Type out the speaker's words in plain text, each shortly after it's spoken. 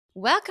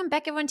Welcome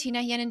back everyone,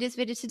 Tina here, and in this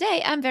video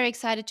today I'm very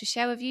excited to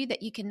share with you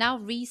that you can now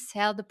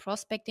resell the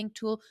prospecting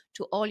tool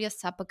to all your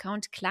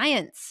sub-account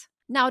clients.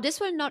 Now this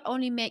will not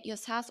only make your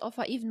SaaS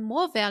offer even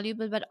more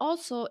valuable, but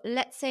also,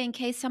 let's say in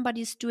case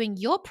somebody is doing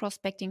your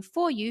prospecting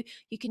for you,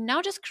 you can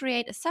now just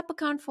create a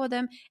sub-account for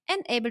them,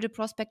 enable the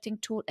prospecting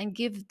tool and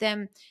give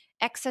them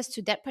access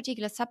to that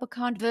particular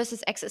sub-account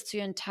versus access to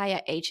your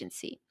entire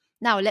agency.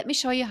 Now, let me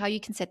show you how you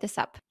can set this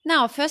up.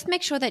 Now, first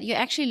make sure that you're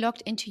actually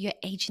logged into your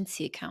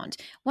agency account.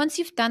 Once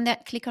you've done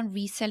that, click on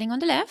Reselling on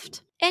the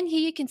left. And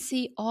here you can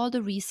see all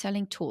the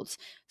reselling tools.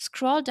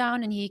 Scroll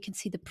down and here you can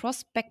see the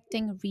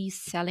prospecting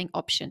reselling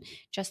option.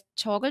 Just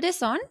toggle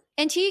this on.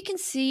 And here you can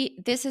see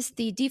this is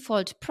the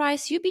default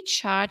price you'll be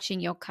charging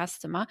your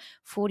customer,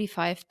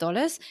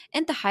 $45.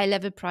 And the high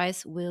level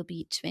price will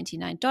be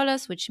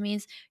 $29, which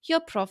means your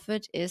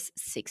profit is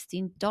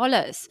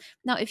 $16.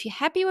 Now, if you're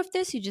happy with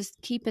this, you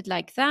just keep it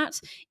like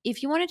that.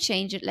 If you want to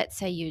change it, let's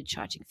say you're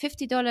charging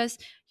 $50,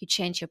 you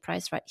change your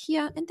price right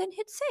here and then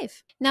hit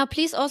save. Now,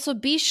 please also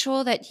be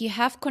sure that you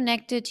have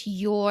connected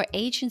your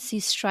agency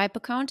Stripe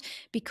account,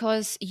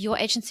 because your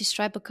agency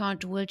Stripe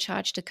account will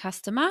charge the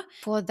customer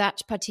for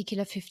that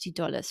particular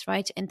 $50,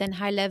 right? And then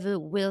HighLevel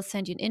will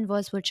send you an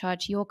invoice, will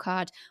charge your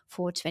card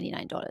for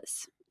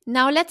 $29.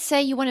 Now, let's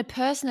say you want to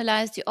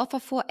personalize the offer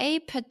for a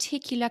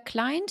particular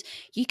client.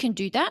 You can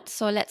do that.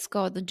 So let's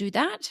go and do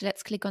that.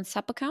 Let's click on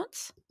sub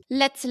accounts.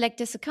 Let's select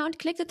this account,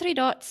 click the three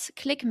dots,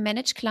 click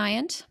manage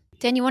client.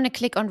 Then you want to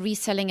click on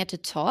reselling at the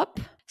top.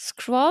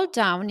 Scroll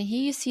down and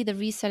here you see the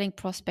reselling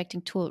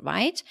prospecting tool,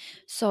 right?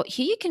 So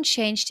here you can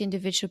change the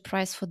individual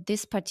price for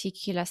this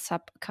particular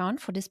sub account,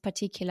 for this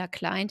particular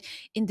client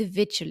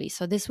individually.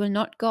 So this will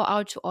not go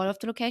out to all of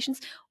the locations,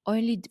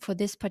 only for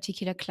this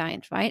particular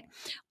client, right?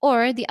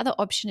 Or the other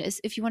option is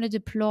if you want to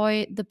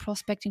deploy the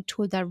prospecting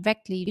tool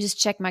directly, you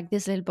just check mark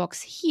this little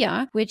box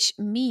here, which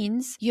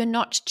means you're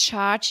not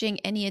charging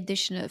any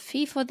additional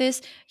fee for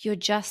this. You're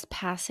just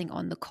passing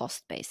on the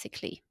cost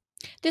basically.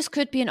 This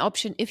could be an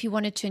option if you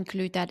wanted to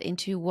include that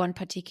into one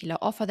particular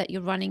offer that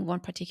you're running, one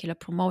particular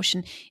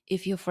promotion,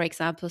 if you're, for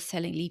example,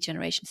 selling lead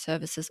generation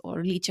services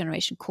or lead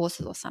generation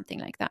courses or something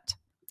like that.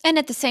 And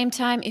at the same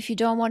time, if you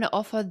don't want to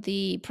offer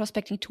the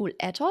prospecting tool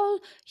at all,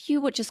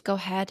 you would just go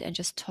ahead and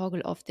just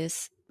toggle off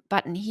this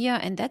button here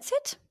and that's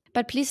it.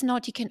 But please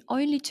note, you can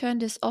only turn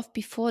this off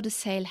before the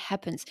sale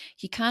happens.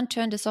 You can't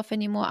turn this off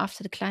anymore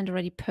after the client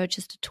already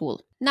purchased the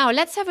tool. Now,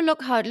 let's have a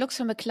look how it looks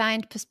from a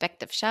client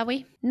perspective, shall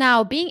we?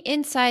 Now, being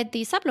inside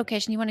the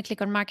sublocation, you want to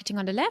click on marketing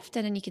on the left,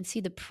 and then you can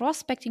see the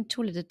prospecting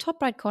tool at the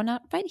top right corner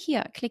right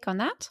here. Click on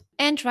that.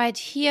 And right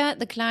here,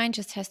 the client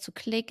just has to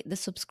click the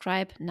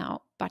subscribe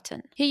now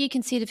button. Here you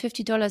can see the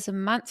 $50 a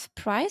month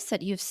price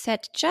that you've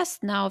set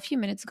just now a few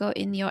minutes ago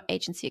in your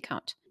agency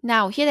account.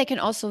 Now, here they can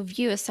also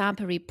view a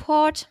sample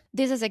report.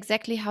 This is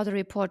exactly how the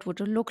report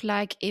would look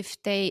like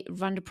if they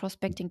run the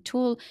prospecting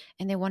tool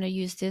and they want to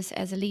use this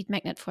as a lead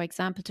magnet, for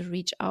example, to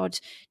reach out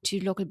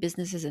to local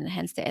businesses and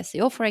enhance their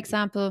SEO, for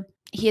example.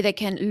 Here they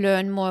can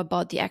learn more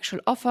about the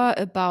actual offer,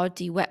 about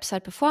the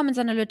website performance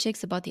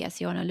analytics, about the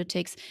SEO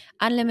analytics,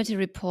 unlimited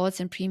reports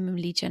and premium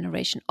lead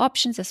generation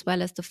options, as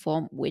well as the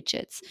form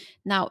widgets.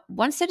 Now,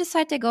 once they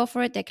decide they go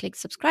for it, they click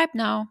subscribe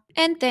now.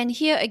 And then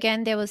here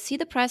again, they will see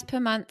the price per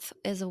month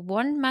as a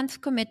 1 month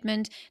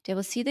commitment. They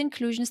will see the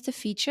inclusions, the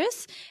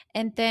features,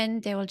 and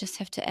then they will just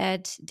have to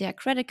add their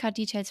credit card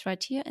details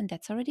right here. And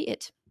that's already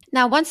it.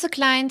 Now, once the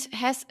client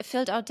has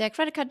filled out their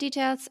credit card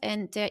details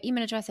and their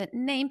email address and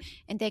name,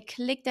 and they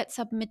click that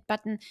submit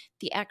button,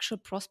 the actual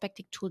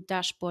prospecting tool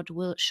dashboard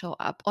will show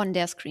up on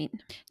their screen.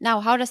 Now,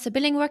 how does the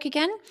billing work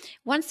again?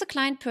 Once the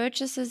client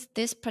purchases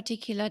this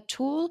particular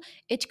tool,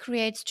 it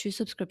creates 2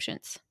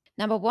 subscriptions.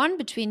 Number 1,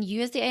 between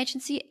you as the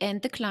agency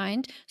and the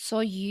client.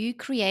 So you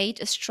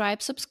create a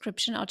Stripe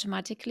subscription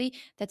automatically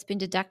that's been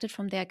deducted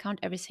from their account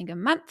every single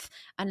month.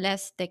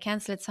 Unless they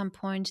cancel at some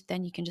point,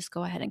 then you can just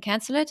go ahead and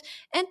cancel it.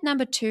 And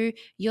number 2,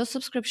 your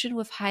subscription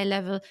with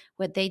HighLevel,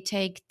 where they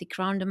take the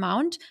ground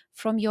amount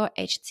from your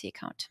agency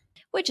account,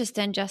 which is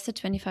then just at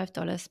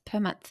 $25 per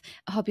month.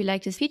 I hope you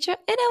like this feature,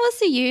 and I will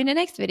see you in the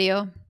next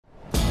video.